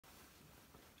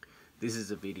This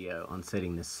is a video on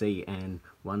setting the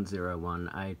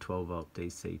CN101A 12 volt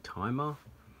DC timer.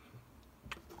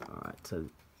 Alright, so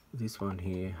this one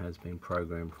here has been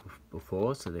programmed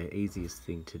before, so the easiest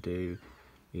thing to do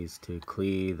is to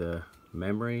clear the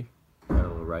memory.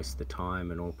 That'll erase the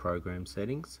time and all program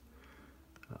settings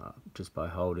just by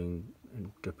holding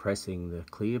and depressing the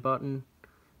clear button.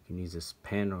 You can use a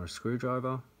pen or a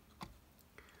screwdriver.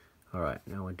 Alright,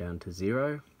 now we're down to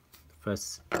 0.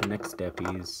 The next step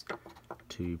is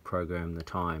to program the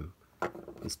time.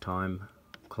 This time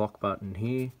clock button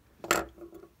here,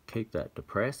 keep that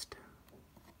depressed,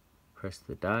 press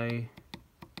the day.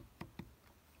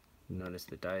 Notice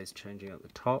the day is changing at the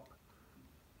top.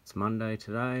 It's Monday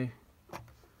today.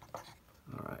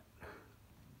 Alright,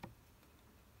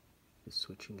 just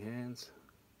switching hands,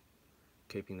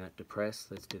 keeping that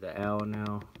depressed. Let's do the hour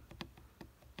now.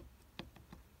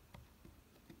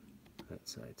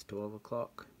 Let's say it's 12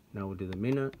 o'clock. Now we'll do the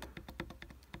minute.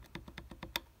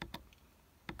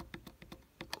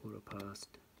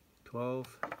 12:15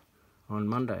 on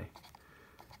Monday.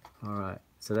 Alright,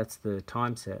 so that's the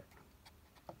time set.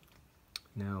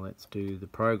 Now let's do the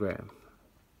program.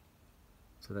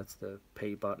 So that's the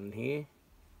P button here.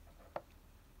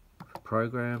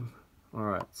 Program.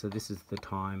 Alright, so this is the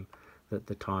time that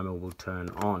the timer will turn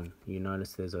on. You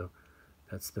notice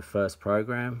that's the first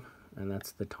program, and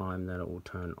that's the time that it will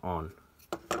turn on.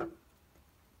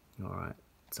 Alright,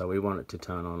 so we want it to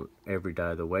turn on every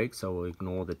day of the week, so we'll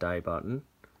ignore the day button.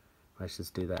 Let's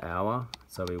just do the hour.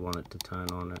 So we want it to turn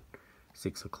on at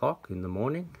 6 o'clock in the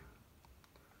morning.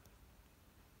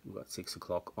 We've got 6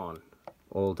 o'clock on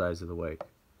all days of the week.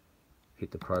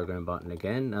 Hit the program button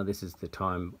again. Now this is the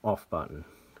time off button.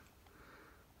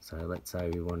 So let's say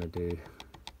we want to do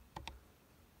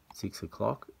 6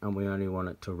 o'clock and we only want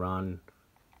it to run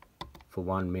for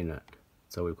 1 minute.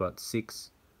 So we've got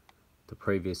 6, the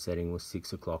previous setting was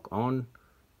 6 o'clock on,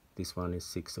 this one is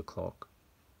 6 o'clock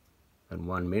and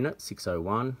 1 minute,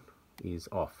 6:01 is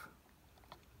off.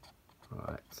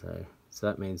 Alright, so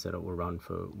that means that it will run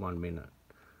for 1 minute.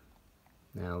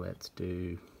 Now let's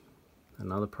do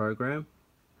another program.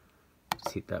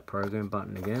 Just hit that program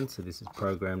button again. So this is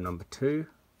program number 2.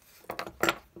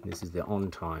 This is the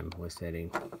on time we're setting.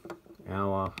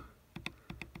 Hour.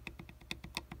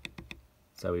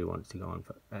 So we want it to go on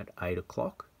at 8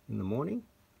 o'clock in the morning.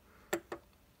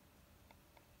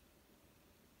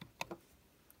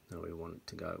 Now we want it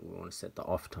to go, we want to set the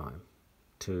off time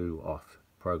to off.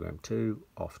 Program 2,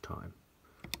 off time.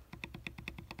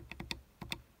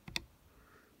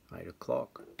 8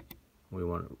 o'clock. We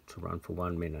want it to run for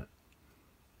 1 minute.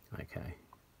 Okay.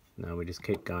 Now we just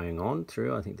keep going on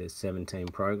through. I think there's 17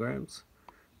 programs,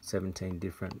 17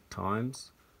 different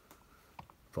times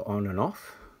for on and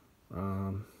off.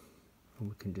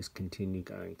 We can just continue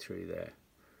going through there.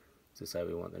 So say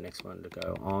we want the next one to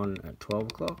go on at 12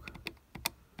 o'clock.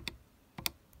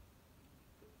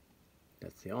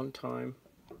 That's the on time.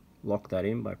 Lock that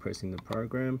in by pressing the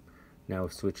program. Now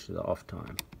we've switched to the off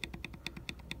time.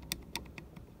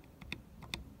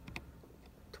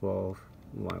 12.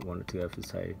 You might want it to go for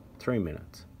say 3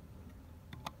 minutes.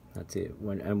 That's it.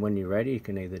 When you're ready, you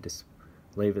can either just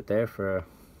leave it there for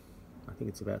I think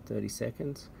it's about 30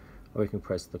 seconds, or we can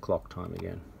press the clock time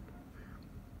again.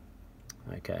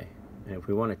 Okay, and if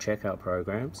we want to check our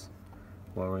programs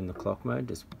while we're in the clock mode,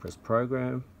 just press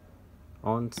program,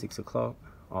 on 6 o'clock,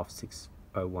 off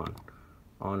 6:01,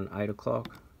 on 8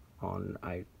 o'clock, on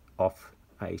 8, off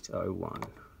 8:01,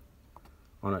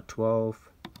 on at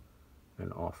 12,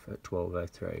 and off at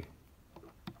 12:03.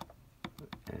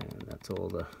 And that's all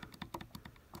the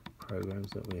programs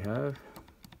that we have.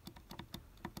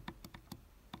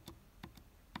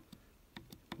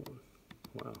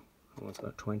 Wow, almost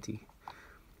got 20.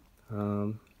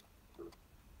 And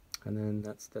then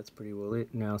that's pretty well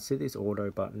it. Now see this auto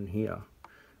button here,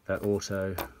 that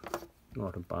auto,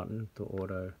 not a button, the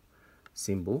auto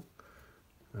symbol.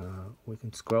 We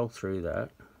can scroll through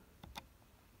that.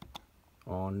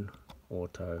 On,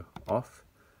 auto, off.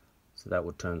 So that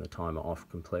would turn the timer off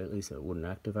completely, so it wouldn't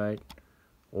activate.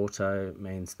 Auto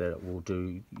means that it will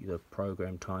do the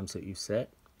program times that you've set.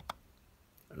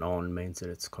 And on means that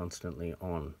it's constantly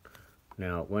on.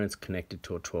 Now when it's connected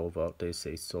to a 12 volt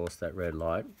DC source, that red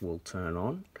light will turn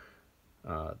on.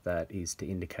 That is to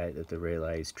indicate that the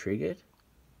relay is triggered.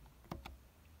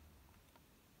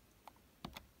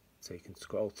 So you can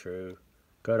scroll through,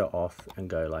 go to off and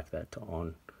go like that to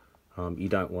on. You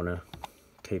don't want to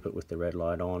keep it with the red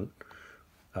light on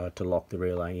to lock the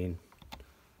relay in.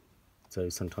 So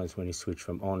sometimes when you switch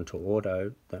from on to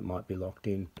auto, that might be locked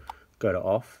in. Go to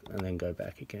off and then go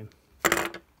back again.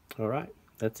 Alright,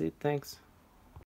 that's it. Thanks.